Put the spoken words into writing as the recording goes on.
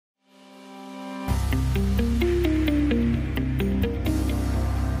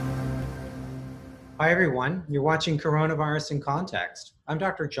Hi, everyone. You're watching Coronavirus in Context. I'm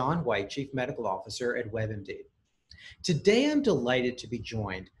Dr. John Whyte, Chief Medical Officer at WebMD. Today, I'm delighted to be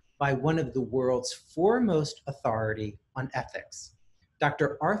joined by one of the world's foremost authority on ethics,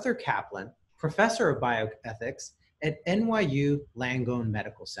 Dr. Arthur Caplan, Professor of Bioethics at NYU Langone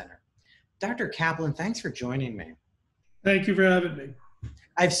Medical Center. Dr. Caplan, thanks for joining me. Thank you for having me.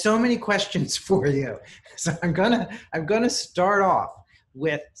 I have so many questions for you. So I'm gonna start off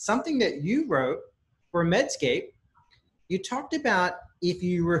with something that you wrote for Medscape. You talked about if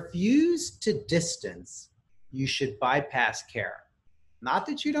you refuse to distance, you should bypass care. Not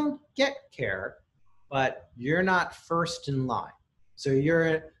that you don't get care, but you're not first in line. So you're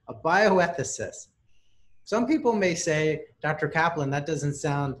a bioethicist. Some people may say, Dr. Caplan, that doesn't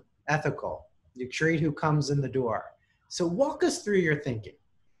sound ethical. You treat who comes in the door. So walk us through your thinking.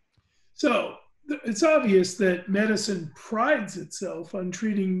 So it's obvious that medicine prides itself on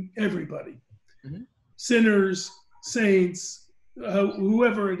treating everybody. Mm-hmm. Sinners, saints,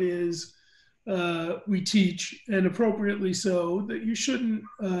 whoever it is, we teach, and appropriately so, that you shouldn't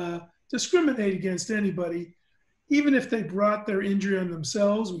discriminate against anybody, even if they brought their injury on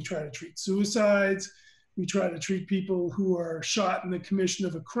themselves. We try to treat suicides. We try to treat people who are shot in the commission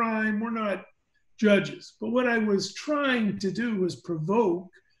of a crime. We're not judges. But what I was trying to do was provoke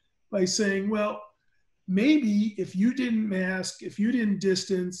by saying, well, maybe if you didn't mask, if you didn't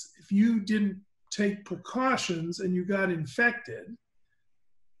distance, if you didn't take precautions and you got infected,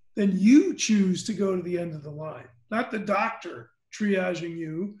 then you choose to go to the end of the line. Not the doctor triaging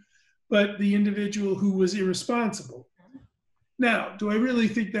you, but the individual who was irresponsible. Now, do I really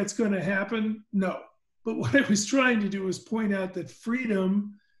think that's going to happen? No. But what I was trying to do was point out that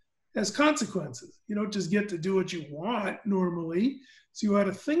freedom has consequences. You don't just get to do what you want normally. So you ought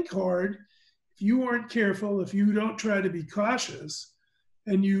to think hard. If you aren't careful, if you don't try to be cautious,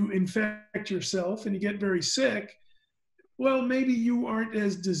 and you infect yourself and you get very sick, well, maybe you aren't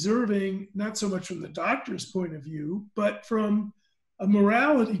as deserving, not so much from the doctor's point of view, but from a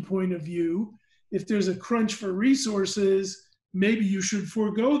morality point of view. If there's a crunch for resources, maybe you should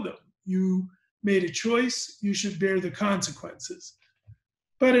forego them. You made a choice, you should bear the consequences.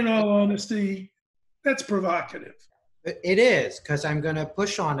 But in all honesty, that's provocative. It is, because I'm going to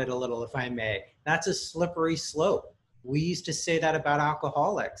push on it a little, if I may. That's a slippery slope. We used to say that about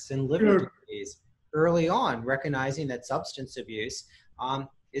alcoholics and liver disease early on, recognizing that substance abuse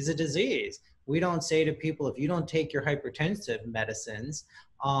is a disease. We don't say to people, if you don't take your hypertensive medicines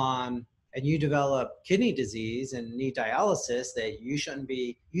and you develop kidney disease and need dialysis, that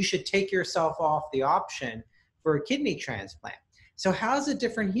you should take yourself off the option for a kidney transplant. So how is it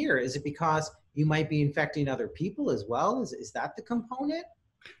different here? Is it because you might be infecting other people as well? Is that the component?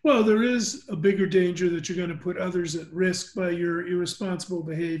 Well, there is a bigger danger that you're going to put others at risk by your irresponsible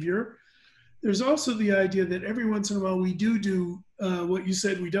behavior. There's also the idea that every once in a while we do what you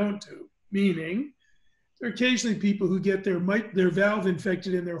said we don't do, meaning there are occasionally people who get their valve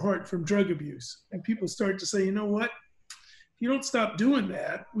infected in their heart from drug abuse. And people start to say, you know what? If you don't stop doing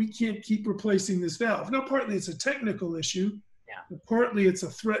that, we can't keep replacing this valve. Now, partly it's a technical issue. Yeah. But partly it's a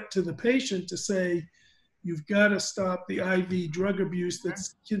threat to the patient to say, you've got to stop the IV drug abuse that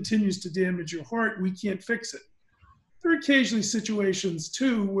continues to damage your heart. We can't fix it. There are occasionally situations,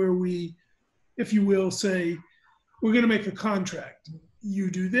 too, where we, if you will, say, we're going to make a contract.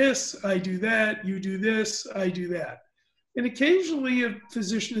 You do this, I do that. You do this, I do that. And occasionally a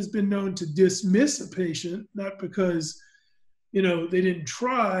physician has been known to dismiss a patient, not because they didn't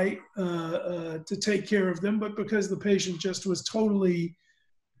try to take care of them, but because the patient just was totally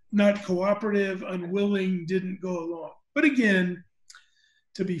not cooperative, unwilling, didn't go along. But again,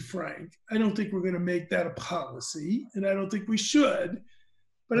 to be frank, I don't think we're going to make that a policy, and I don't think we should,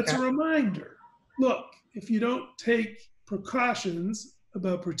 but it's a reminder. Look, if you don't take precautions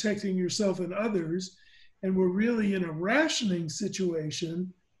about protecting yourself and others, and we're really in a rationing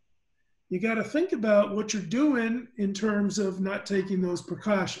situation, you got to think about what you're doing in terms of not taking those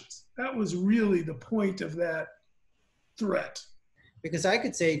precautions. That was really the point of that threat. Because I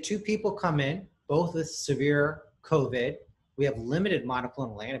could say two people come in, both with severe COVID. We have limited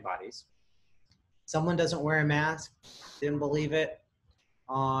monoclonal antibodies. Someone doesn't wear a mask, didn't believe it.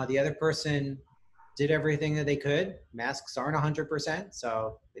 The other person did everything that they could. Masks aren't 100%,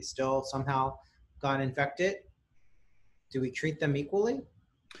 so they still somehow got infected. Do we treat them equally?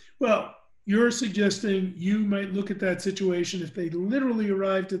 Well, you're suggesting you might look at that situation if they literally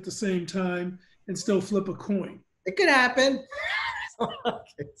arrived at the same time and still flip a coin. It could happen.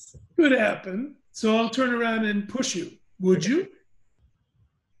 Could happen. So I'll turn around and push you. Would you?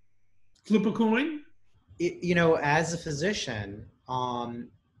 Flip a coin? as a physician,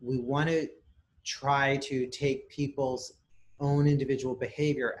 we want to try to take people's own individual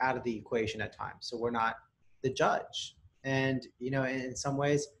behavior out of the equation at times. So we're not the judge. And, in some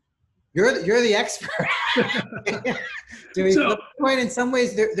ways, you're the expert. Do we flip the coin? In some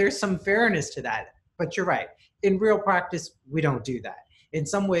ways, there's some fairness to that. But you're right. In real practice, we don't do that. In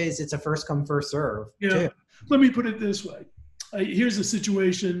some ways, it's a first come, first serve. Yeah. Let me put it this way. Here's a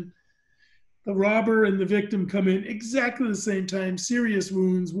situation. The robber and the victim come in exactly the same time, serious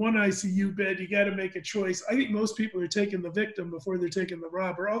wounds, one ICU bed. You got to make a choice. I think most people are taking the victim before they're taking the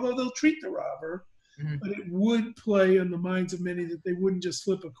robber, although they'll treat the robber. Mm-hmm. But it would play on the minds of many that they wouldn't just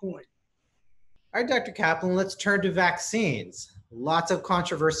flip a coin. All right, Dr. Caplan, let's turn to vaccines. Lots of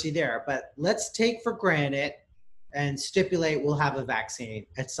controversy there, but let's take for granted and stipulate we'll have a vaccine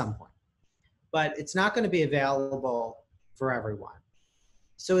at some point. But it's not going to be available for everyone.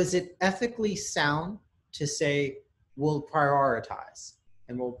 So is it ethically sound to say we'll prioritize?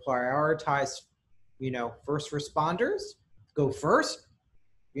 And we'll prioritize, first responders, go first,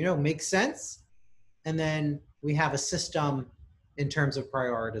 makes sense. And then we have a system in terms of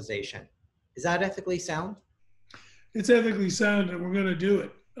prioritization. Is that ethically sound? It's ethically sound, and we're going to do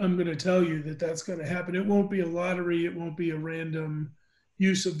it. I'm going to tell you that that's going to happen. It won't be a lottery. It won't be a random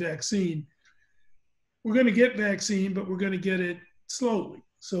use of vaccine. We're going to get vaccine, but we're going to get it slowly.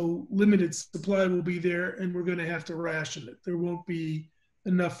 So limited supply will be there, and we're going to have to ration it. There won't be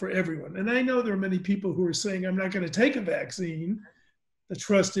enough for everyone. And I know there are many people who are saying, I'm not going to take a vaccine. The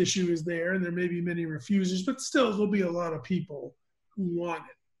trust issue is there, and there may be many refusers, but still there'll be a lot of people who want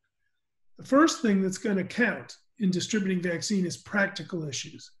it. The first thing that's going to count in distributing vaccine is practical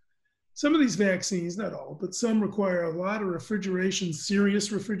issues. Some of these vaccines, not all, but some require a lot of refrigeration,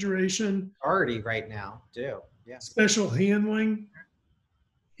 serious refrigeration. Already right now, do. Yeah. Special handling.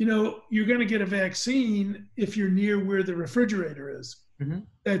 You're going to get a vaccine if you're near where the refrigerator is. Mm-hmm.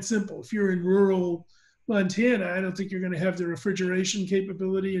 That's simple. If you're in rural Montana, I don't think you're going to have the refrigeration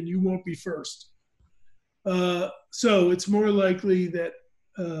capability, and you won't be first. So it's more likely that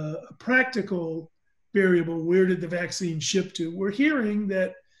a practical variable, where did the vaccine ship to? We're hearing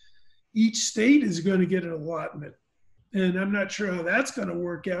that each state is going to get an allotment. And I'm not sure how that's going to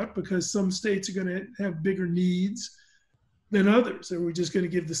work out, because some states are going to have bigger needs than others. Are we just going to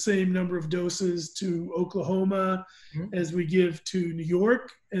give the same number of doses to Oklahoma mm-hmm. as we give to New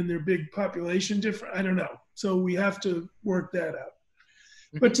York, and their big population different? I don't know. So we have to work that out.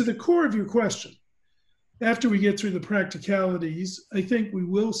 Mm-hmm. But to the core of your question, after we get through the practicalities, I think we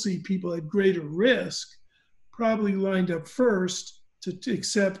will see people at greater risk probably lined up first to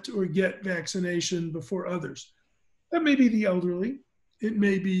accept or get vaccination before others. That may be the elderly. It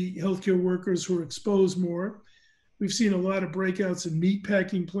may be healthcare workers who are exposed more. We've seen a lot of breakouts in meat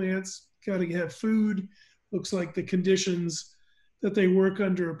packing plants. Got to have food. Looks like the conditions that they work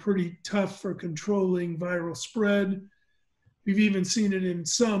under are pretty tough for controlling viral spread. We've even seen it in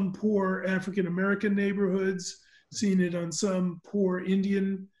some poor African-American neighborhoods, seen it on some poor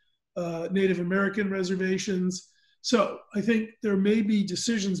Indian, Native American reservations. So I think there may be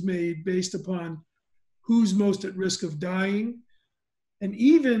decisions made based upon who's most at risk of dying. And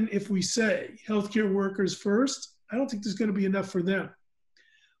even if we say healthcare workers first, I don't think there's going to be enough for them.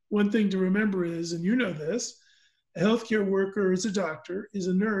 One thing to remember is, and you know this, a healthcare worker is a doctor, is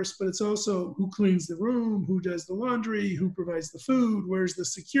a nurse, but it's also who cleans the room, who does the laundry, who provides the food, where's the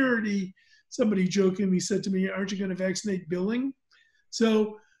security. Somebody jokingly said to me, aren't you going to vaccinate billing?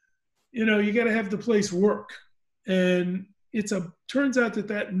 So, you got to have the place work. And turns out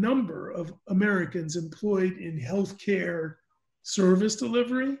that number of Americans employed in healthcare service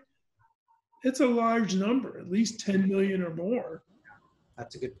delivery, it's a large number, at least 10 million or more.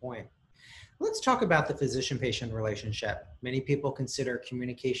 That's a good point. Let's talk about the physician-patient relationship. Many people consider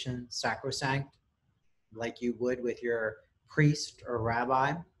communication sacrosanct, like you would with your priest or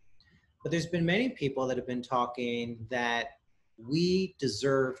rabbi. But there's been many people that have been talking that we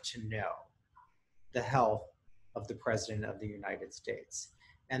deserve to know the health of the President of the United States,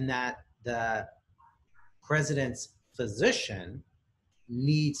 and that the President's physician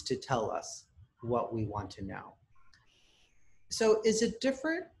needs to tell us what we want to know. So is it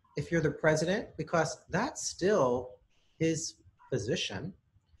different if you're the president? Because that's still his position.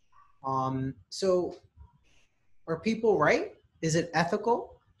 So are people right? Is it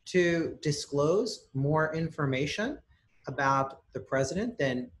ethical to disclose more information about the president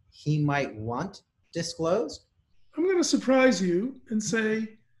than he might want disclosed? I'm going to surprise you and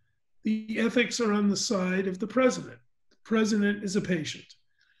say the ethics are on the side of the president. The president is a patient.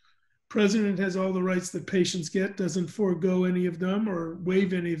 President has all the rights that patients get, doesn't forego any of them or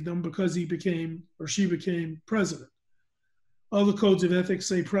waive any of them because he became or she became president. All the codes of ethics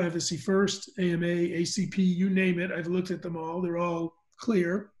say privacy first, AMA, ACP, you name it. I've looked at them all. They're all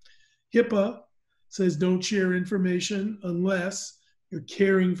clear. HIPAA says don't share information unless you're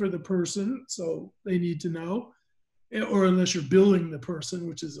caring for the person, so they need to know, or unless you're billing the person,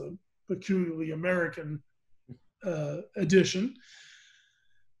 which is a peculiarly American addition.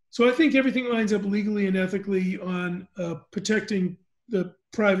 So I think everything lines up legally and ethically on protecting the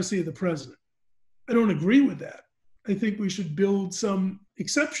privacy of the president. I don't agree with that. I think we should build some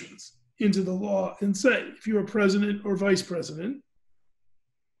exceptions into the law and say, if you're a president or vice president,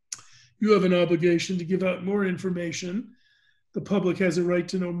 you have an obligation to give out more information. The public has a right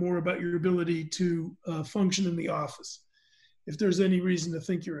to know more about your ability to function in the office. If there's any reason to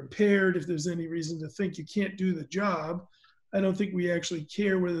think you're impaired, if there's any reason to think you can't do the job, I don't think we actually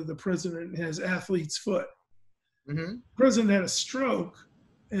care whether the president has athlete's foot. Mm-hmm. The president had a stroke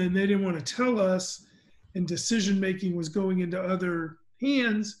and they didn't want to tell us, and decision-making was going into other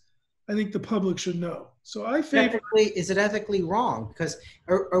hands. I think the public should know. So I favor. Is it ethically wrong? Because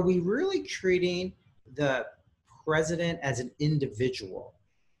are we really treating the president as an individual?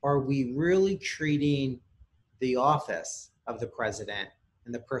 Are we really treating the office of the president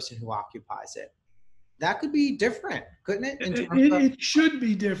and the person who occupies it? That could be different, couldn't it? It should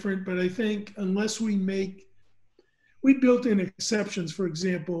be different, but I think unless we built in exceptions, for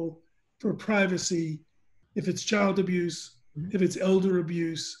example, for privacy, if it's child abuse, mm-hmm. if it's elder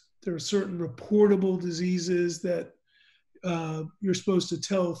abuse, there are certain reportable diseases that you're supposed to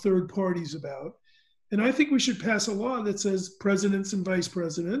tell third parties about. And I think we should pass a law that says presidents and vice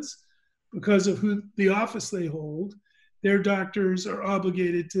presidents, because of who the office they hold, their doctors are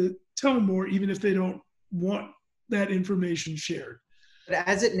obligated to tell more, even if they don't want that information shared. But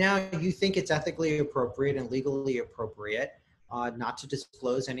as it now, you think it's ethically appropriate and legally appropriate not to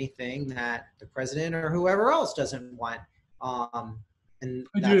disclose anything that the president or whoever else doesn't want. And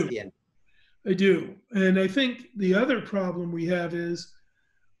that's the end. I do. And I think the other problem we have is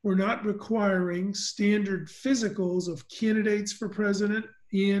we're not requiring standard physicals of candidates for president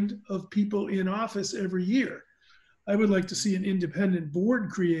and of people in office every year. I would like to see an independent board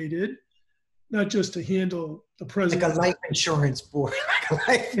created, not just to handle the president. Like a life insurance board, like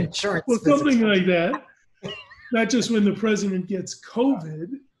a life insurance. Well, something like that. Not just when the president gets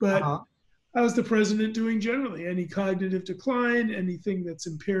COVID, but how's the president doing generally? Any cognitive decline, anything that's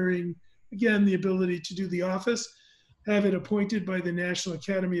impairing, again, the ability to do the office, have it appointed by the National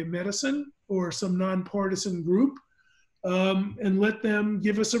Academy of Medicine or some nonpartisan group, and let them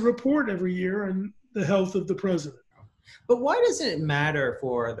give us a report every year on the health of the president. But why doesn't it matter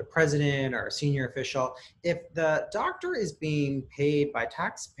for the president or a senior official if the doctor is being paid by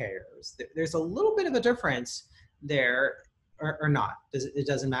taxpayers? There's a little bit of a difference there, or not? It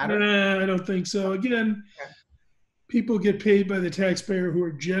doesn't matter? I don't think so. Again, people get paid by the taxpayer who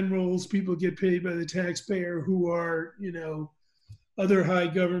are generals. People get paid by the taxpayer who are, other high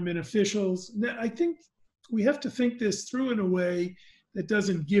government officials. Now, I think we have to think this through in a way that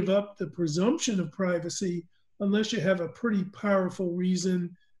doesn't give up the presumption of privacy unless you have a pretty powerful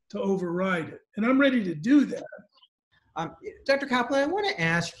reason to override it. And I'm ready to do that. Dr. Caplan, I want to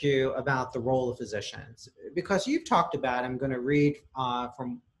ask you about the role of physicians, because you've talked about, I'm going to read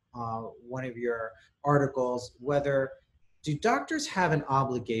from one of your articles, do doctors have an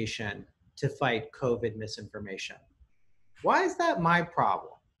obligation to fight COVID misinformation? Why is that my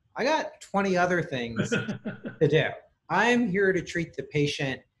problem? I got 20 other things to do. I'm here to treat the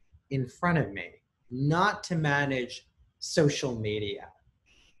patient in front of me, not to manage social media.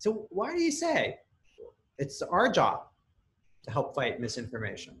 So why do you say it's our job to help fight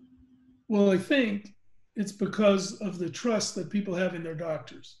misinformation? Well, I think it's because of the trust that people have in their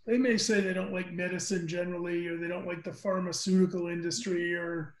doctors. They may say they don't like medicine generally, or they don't like the pharmaceutical industry,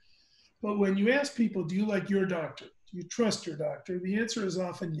 but when you ask people, do you like your doctor? Do you trust your doctor? The answer is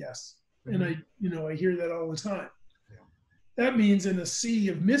often yes. Mm-hmm. And I hear that all the time. Yeah. That means in a sea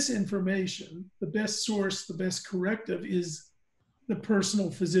of misinformation, the best source, the best corrective is the personal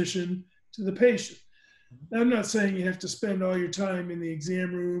physician to the patient. I'm not saying you have to spend all your time in the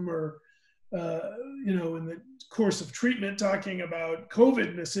exam room or, in the course of treatment talking about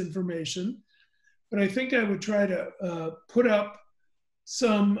COVID misinformation, but I think I would try to put up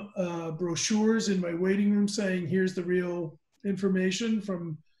some brochures in my waiting room saying, here's the real information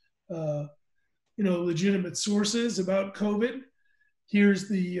from, legitimate sources about COVID. Here's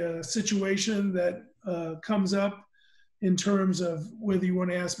the situation that comes up in terms of whether you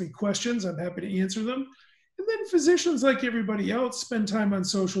want to ask me questions. I'm happy to answer them. And then physicians, like everybody else, spend time on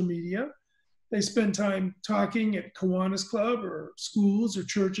social media. They spend time talking at Kiwanis Club or schools or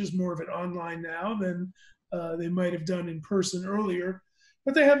churches, more of it online now than they might have done in person earlier.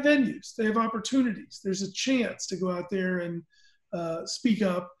 But they have venues, they have opportunities. There's a chance to go out there and speak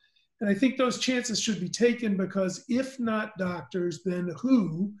up. And I think those chances should be taken, because if not doctors, then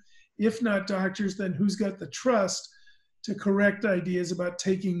who? If not doctors, then who's got the trust to correct ideas about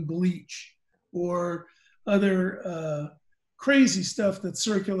taking bleach or other crazy stuff that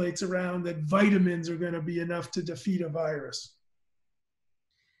circulates around, that vitamins are going to be enough to defeat a virus?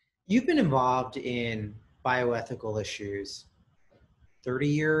 You've been involved in bioethical issues 30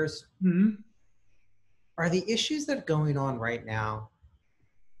 years. Mm-hmm. Are the issues that are going on right now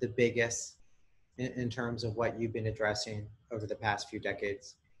the biggest in terms of what you've been addressing over the past few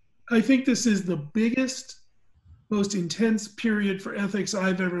decades? I think this is the biggest, most intense period for ethics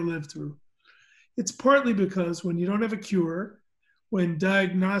I've ever lived through. It's partly because when you don't have a cure, when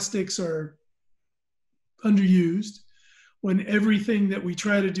diagnostics are underused, when everything that we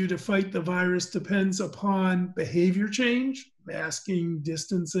try to do to fight the virus depends upon behavior change, masking,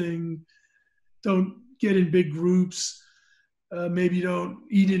 distancing, don't get in big groups, maybe don't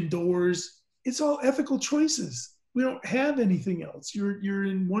eat indoors. It's all ethical choices. We don't have anything else. You're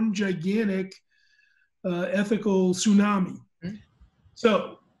in one gigantic ethical tsunami. Mm-hmm.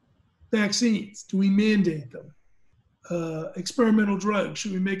 So vaccines, do we mandate them? Experimental drugs,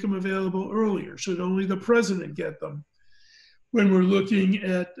 should we make them available earlier? Should only the president get them? When we're looking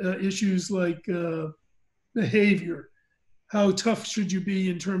at issues like behavior, how tough should you be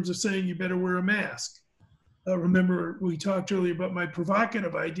in terms of saying you better wear a mask? Remember, we talked earlier about my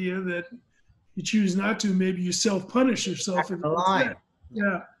provocative idea that you choose not to, maybe you self-punish yourself.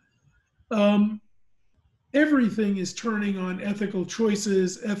 Yeah. Everything is turning on ethical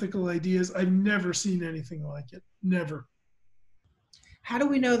choices, ethical ideas. I've never seen anything like it. Never. How do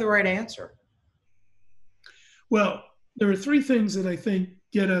we know the right answer? Well, there are three things that I think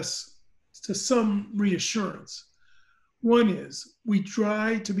get us to some reassurance. One is we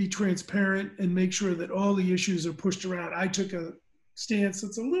try to be transparent and make sure that all the issues are pushed around. I took a stance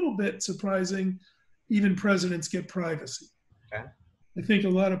that's a little bit surprising. Even presidents get privacy. Okay. I think a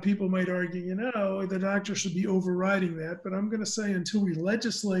lot of people might argue, the doctor should be overriding that. But I'm going to say until we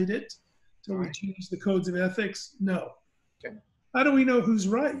legislate it, until we change the codes of ethics, no. Okay. How do we know who's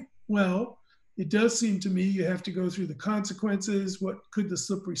right? Well, it does seem to me you have to go through the consequences. What could the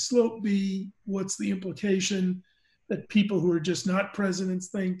slippery slope be? What's the implication that people who are just not presidents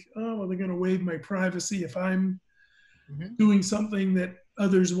think, oh, well, they're going to waive my privacy if I'm doing something that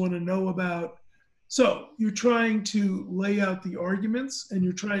others want to know about? So you're trying to lay out the arguments and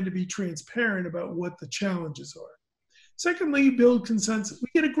you're trying to be transparent about what the challenges are. Secondly, you build consensus. We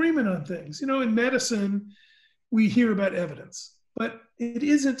get agreement on things. In medicine, we hear about evidence, but it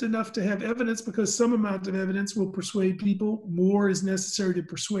isn't enough to have evidence, because some amount of evidence will persuade people. More is necessary to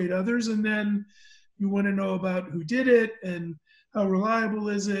persuade others. And then you want to know about who did it and how reliable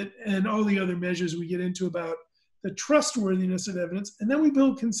is it and all the other measures we get into about the trustworthiness of evidence. And then we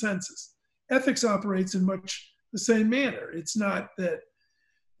build consensus. Ethics operates in much the same manner. It's not that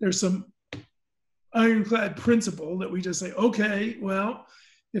there's some ironclad principle that we just say, okay, well,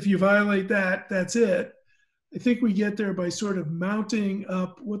 if you violate that, that's it. I think we get there by sort of mounting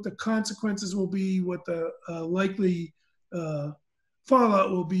up what the consequences will be, what the likely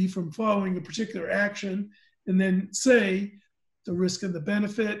fallout will be from following a particular action, and then say the risk and the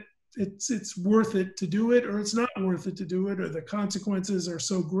benefit, it's worth it to do it, or it's not worth it to do it, or the consequences are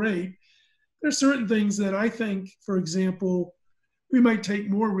so great. There's certain things that I think, for example, we might take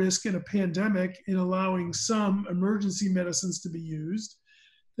more risk in a pandemic in allowing some emergency medicines to be used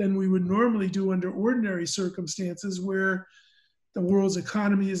than we would normally do under ordinary circumstances, where the world's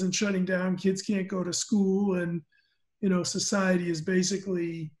economy isn't shutting down, kids can't go to school, and society is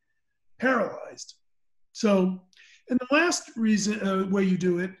basically paralyzed. So, and the last reason way you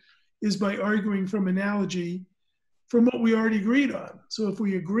do it is by arguing from analogy from what we already agreed on. So if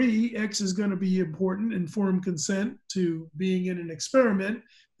we agree X is going to be important, informed consent to being in an experiment,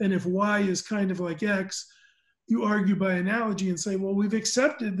 and if Y is kind of like X, you argue by analogy and say, well, we've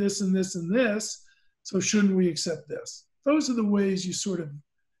accepted this and this and this, so shouldn't we accept this? Those are the ways you sort of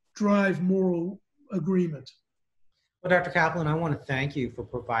drive moral agreement. Well, Dr. Caplan, I want to thank you for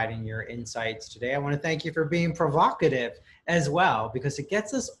providing your insights today. I want to thank you for being provocative as well, because it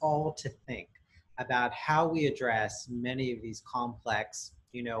gets us all to think about how we address many of these complex,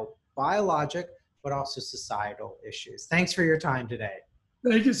 biologic, but also societal issues. Thanks for your time today.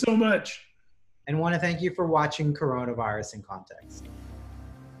 Thank you so much. And want to thank you for watching Coronavirus in Context.